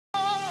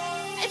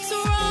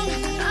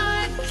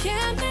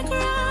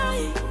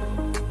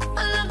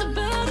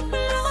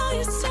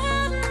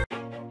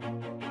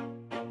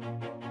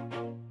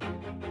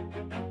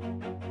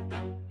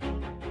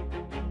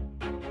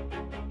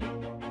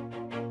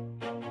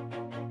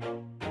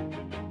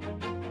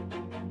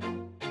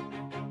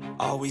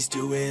Always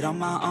do it on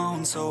my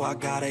own, so I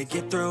gotta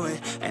get through it.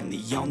 And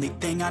the only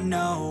thing I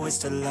know is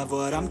to love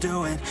what I'm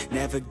doing.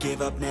 Never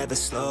give up, never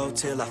slow,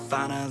 till I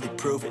finally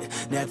prove it.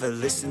 Never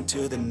listen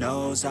to the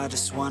no's, I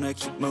just wanna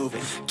keep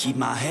moving. Keep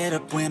my head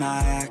up when I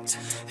act,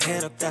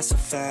 head up, that's a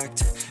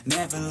fact.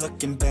 Never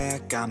looking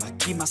back, I'ma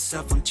keep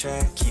myself on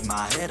track. Keep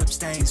my head up,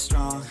 staying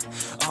strong,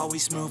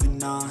 always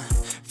moving on.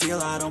 Feel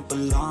I don't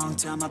belong,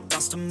 tell my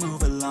thoughts to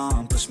move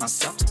along. Push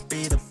myself to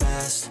be the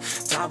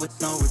best, die with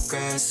no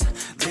regrets.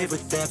 Live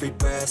with every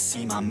breath,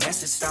 see my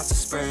message start to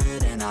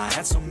spread. And I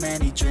had so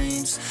many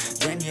dreams,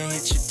 then you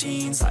hit your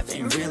teens. Life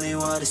ain't really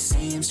what it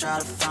seems, try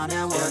to find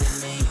out what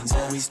it means.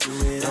 Always do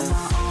it on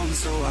my own,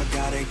 so I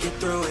gotta get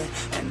through it.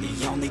 And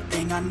the only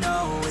thing I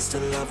know is to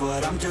love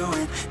what I'm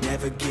doing.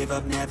 Never give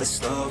up, never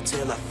slow,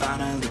 till I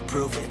finally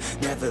prove it.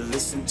 Never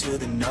listen to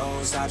the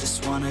no's, I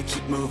just wanna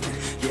keep moving.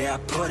 Yeah, I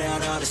put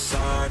out all this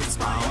art, it's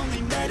my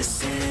only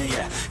medicine.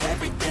 Yeah,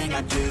 everything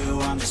I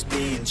do, I'm just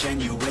being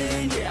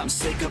genuine. Yeah, I'm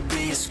sick of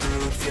being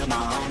screwed, feel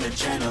my own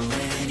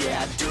adrenaline.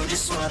 Yeah, I do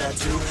just what I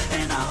do,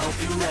 and I hope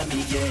you let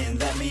me in,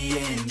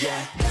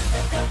 yeah.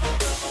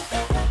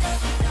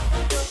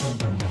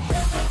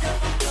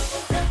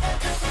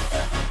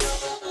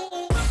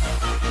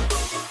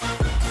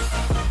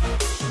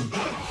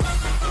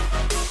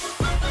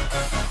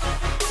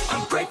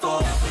 I'm grateful,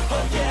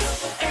 oh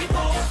yeah,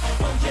 able,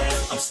 oh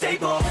yeah, I'm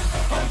stable,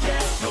 oh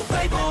yeah, no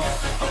label,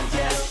 oh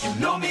yeah, you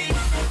know me,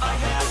 I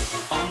have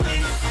only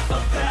a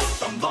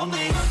path, I'm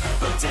lonely,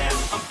 but damn,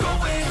 I'm going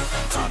to win.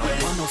 I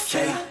don't want no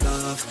fake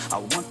love, I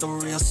want the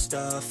real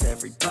stuff.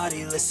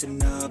 Everybody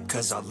listen up,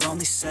 cause I'll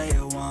only say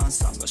it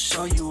once. I'm gonna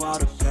show you all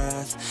the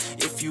path,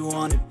 if you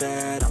want it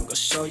bad. I'm gonna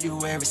show you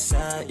where it's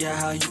at, yeah,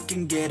 how you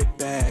can get it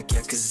back.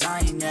 Yeah, cause I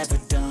ain't never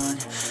done,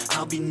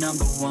 I'll be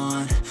number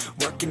one.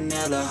 Working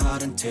hella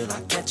hard until I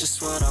get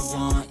just what I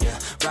want, yeah.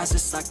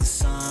 Rises like the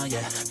sun,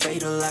 yeah,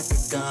 fatal like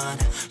a gun.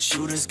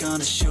 Shooter's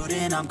gonna shoot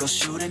and I'm gonna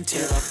shoot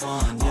until I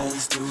won, yeah.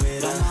 Always do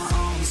it on my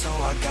own, so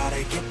I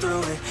gotta get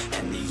through it.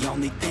 And the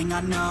only thing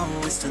I know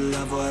is to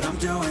love what I'm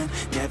doing.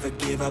 Never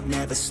give up,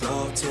 never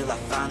slow, till I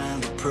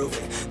finally prove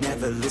it.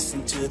 Never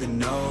listen to the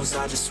no's,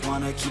 I just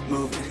wanna keep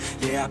moving.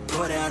 Yeah, I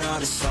put out all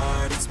this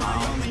art, it's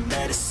my only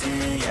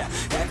medicine. Yeah,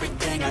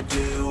 everything I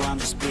do, I'm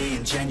just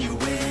being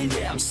genuine.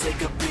 Yeah, I'm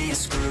sick of being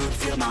screwed,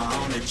 feel my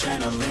own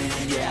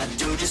adrenaline. Yeah, I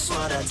do just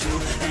what I do,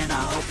 and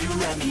I hope you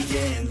let me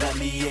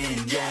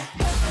in, yeah.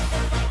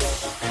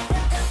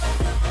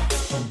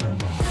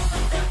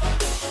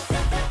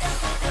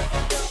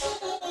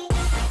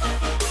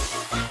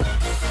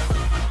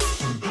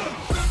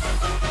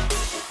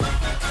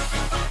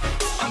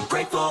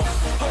 Grateful,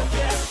 oh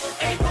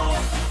yeah, able,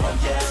 oh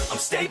yeah, I'm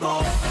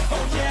stable,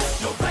 oh yeah,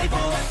 no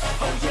label,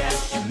 oh yeah,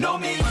 you know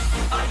me,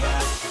 I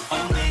have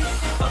only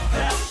a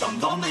path, I'm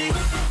lonely,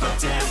 but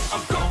damn,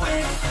 I'm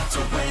going to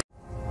win.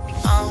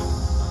 I'm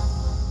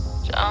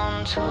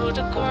down to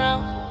the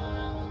ground,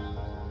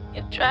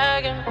 you're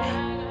dragging me.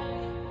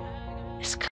 It's